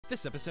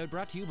This episode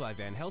brought to you by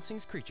Van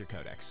Helsing's Creature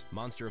Codex,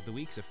 Monster of the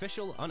Week's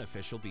official,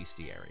 unofficial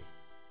bestiary.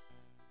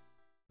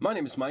 My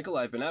name is Michael.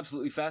 I've been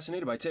absolutely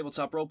fascinated by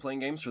tabletop role-playing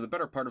games for the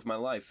better part of my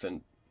life,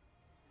 and...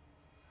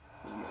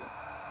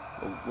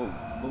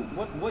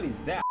 What is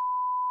that?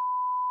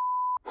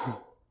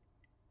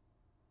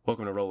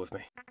 Welcome to Roll With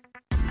Me.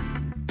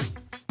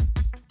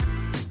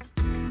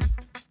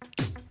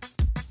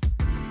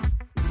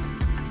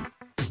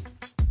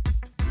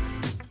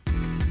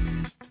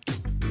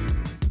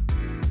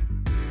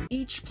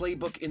 Each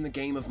playbook in the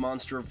game of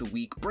Monster of the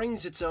Week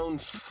brings its own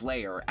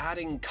flair,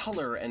 adding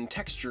color and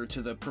texture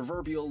to the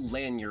proverbial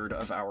lanyard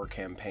of our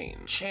campaign.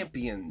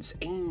 Champions,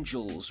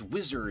 angels,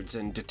 wizards,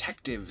 and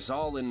detectives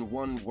all in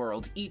one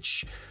world,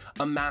 each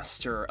a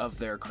master of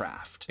their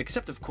craft.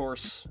 Except, of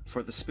course,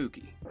 for the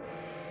spooky.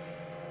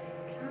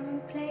 Come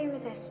and play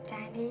with us,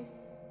 Daddy.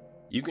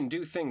 You can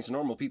do things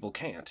normal people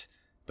can't,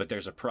 but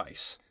there's a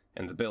price.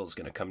 And the bill's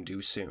gonna come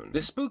due soon.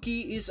 The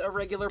spooky is a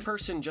regular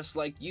person just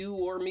like you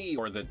or me,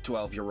 or the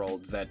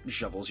 12-year-old that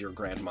shovels your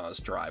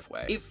grandma's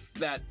driveway. If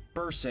that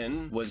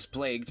person was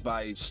plagued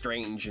by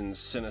strange and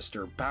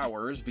sinister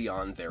powers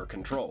beyond their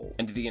control.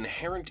 And the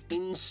inherent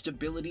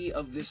instability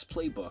of this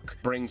playbook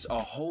brings a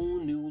whole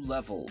new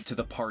level to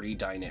the party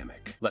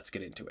dynamic. Let's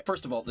get into it.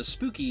 First of all, the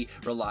spooky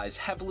relies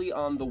heavily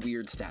on the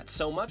weird stats,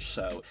 so much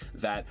so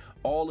that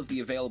all of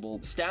the available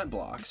stat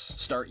blocks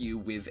start you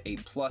with a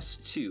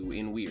 +2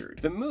 in weird.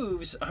 The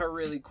moves are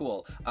really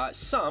cool.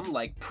 Some,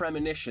 like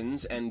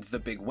Premonitions and the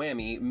Big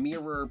Whammy,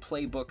 mirror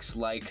playbooks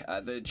like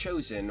The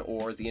Chosen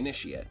or The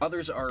Initiate.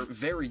 Others are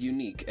very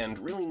unique and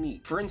really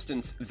neat. For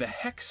instance, the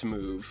Hex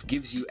move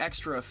gives you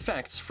extra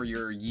effects for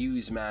your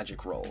use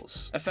magic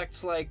rolls.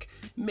 Effects like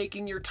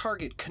making your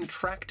target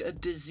contract a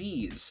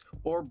disease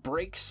or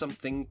break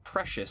something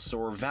precious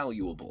or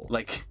valuable,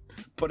 like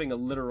putting a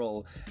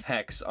literal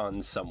hex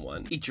on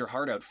someone. Eat your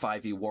heart out,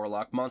 5e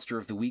Warlock. Monster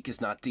of the Week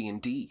is not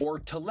D&D. Or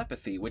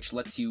Telepathy, which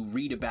lets you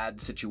read a bad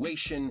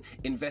situation,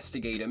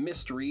 investigate a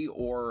mystery,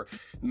 or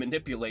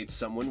manipulate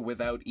someone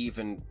without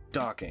even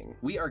talking.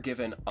 We are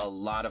given a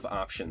lot of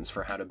options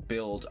for how to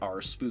build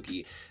our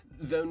spooky.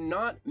 Though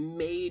not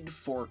made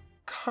for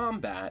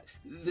combat,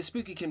 the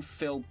spooky can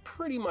fill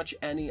pretty much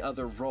any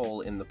other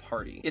role in the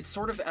party. It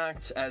sort of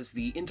acts as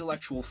the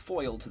intellectual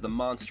foil to the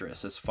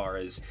monstrous as far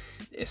as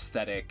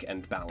aesthetic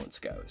and balance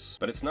goes.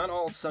 But it's not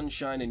all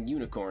sunshine and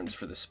unicorns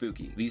for the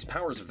spooky. These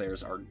powers of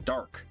theirs are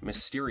dark,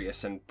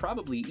 mysterious, and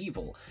probably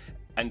evil,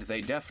 and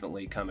they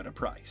definitely come at a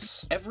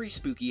price. Every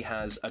spooky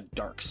has a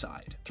dark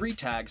side. 3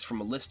 tags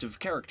from a list of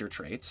character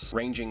traits,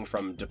 ranging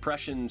from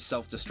depression,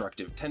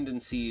 self-destructive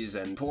tendencies,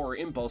 and poor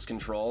impulse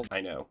control, I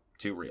know,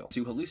 too real,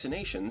 to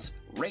hallucinations,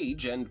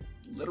 rage, and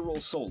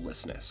literal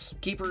soullessness.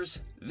 Keepers,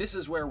 this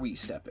is where we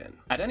step in.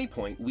 At any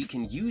point, we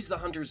can use the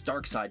Hunter's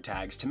dark side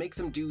tags to make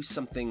them do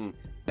something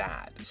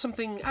bad,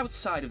 something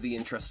outside of the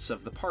interests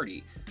of the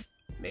party,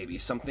 maybe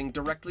something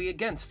directly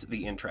against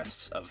the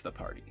interests of the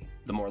party.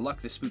 The more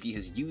luck the spooky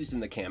has used in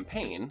the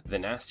campaign, the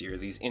nastier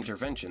these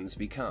interventions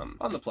become.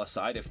 On the plus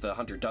side, if the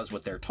hunter does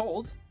what they're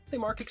told, they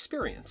mark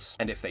experience.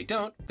 And if they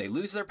don't, they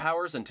lose their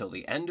powers until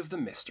the end of the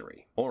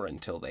mystery, or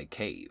until they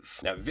cave.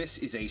 Now this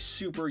is a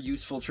super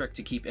useful trick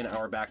to keep in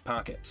our back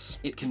pockets.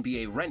 It can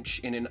be a wrench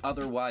in an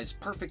otherwise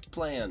perfect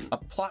plan, a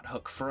plot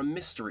hook for a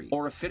mystery,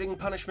 or a fitting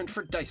punishment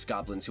for dice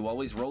goblins who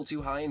always roll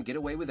too high and get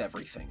away with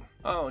everything.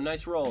 Oh,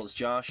 nice rolls,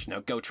 Josh.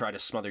 Now go try to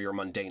smother your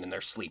mundane in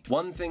their sleep.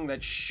 One thing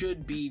that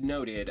should be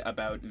noted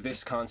about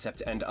this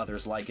concept and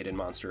others like it in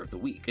Monster of the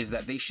Week is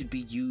that they should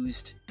be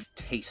used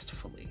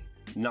tastefully.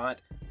 Not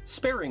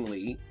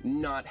sparingly,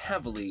 not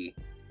heavily,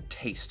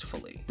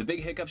 tastefully. The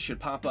big hiccups should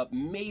pop up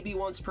maybe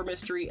once per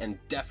mystery and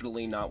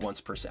definitely not once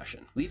per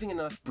session. Leaving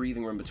enough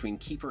breathing room between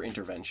keeper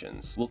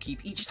interventions will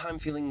keep each time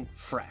feeling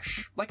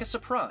fresh, like a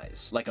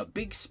surprise, like a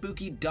big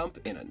spooky dump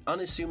in an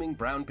unassuming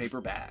brown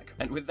paper bag.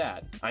 And with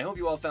that, I hope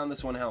you all found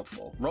this one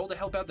helpful. Roll to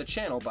help out the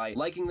channel by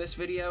liking this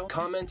video,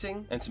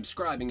 commenting, and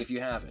subscribing if you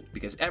haven't,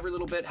 because every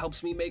little bit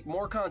helps me make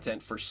more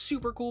content for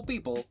super cool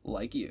people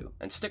like you.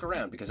 And stick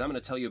around because I'm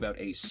going to tell you about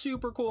a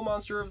super cool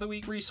Monster of the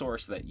Week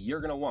resource that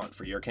you're going to want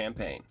for your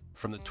campaign.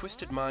 From the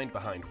twisted mind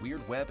behind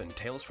Weird Web and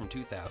Tales from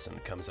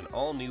 2000 comes an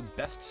all-new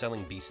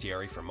best-selling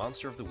bestiary for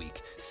Monster of the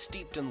Week,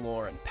 steeped in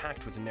lore and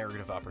packed with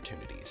narrative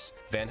opportunities.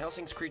 Van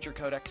Helsing's Creature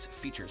Codex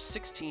features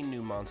 16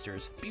 new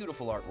monsters,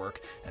 beautiful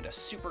artwork, and a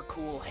super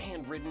cool,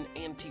 handwritten,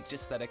 antique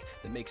aesthetic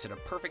that makes it a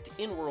perfect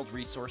in-world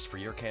resource for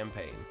your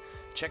campaign.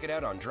 Check it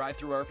out on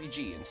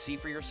DriveThruRPG and see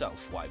for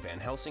yourself why Van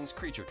Helsing's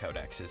Creature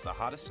Codex is the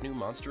hottest new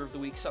Monster of the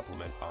Week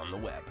supplement on the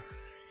web.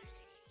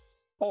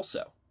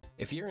 Also,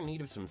 if you're in need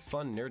of some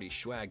fun, nerdy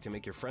swag to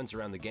make your friends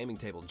around the gaming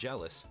table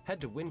jealous,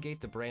 head to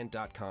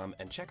wingatethebrand.com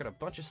and check out a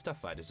bunch of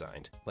stuff I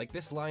designed, like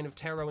this line of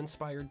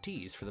tarot-inspired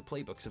tees for the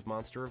playbooks of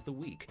Monster of the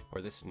Week,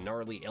 or this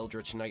gnarly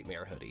Eldritch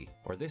Nightmare hoodie,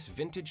 or this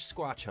vintage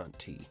Squatch Hunt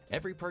tee.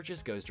 Every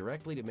purchase goes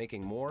directly to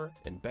making more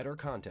and better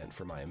content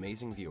for my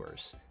amazing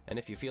viewers. And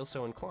if you feel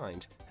so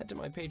inclined, head to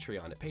my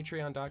Patreon at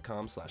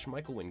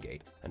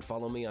patreon.com/MichaelWingate and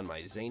follow me on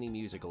my zany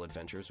musical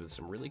adventures with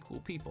some really cool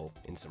people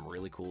in some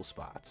really cool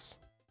spots.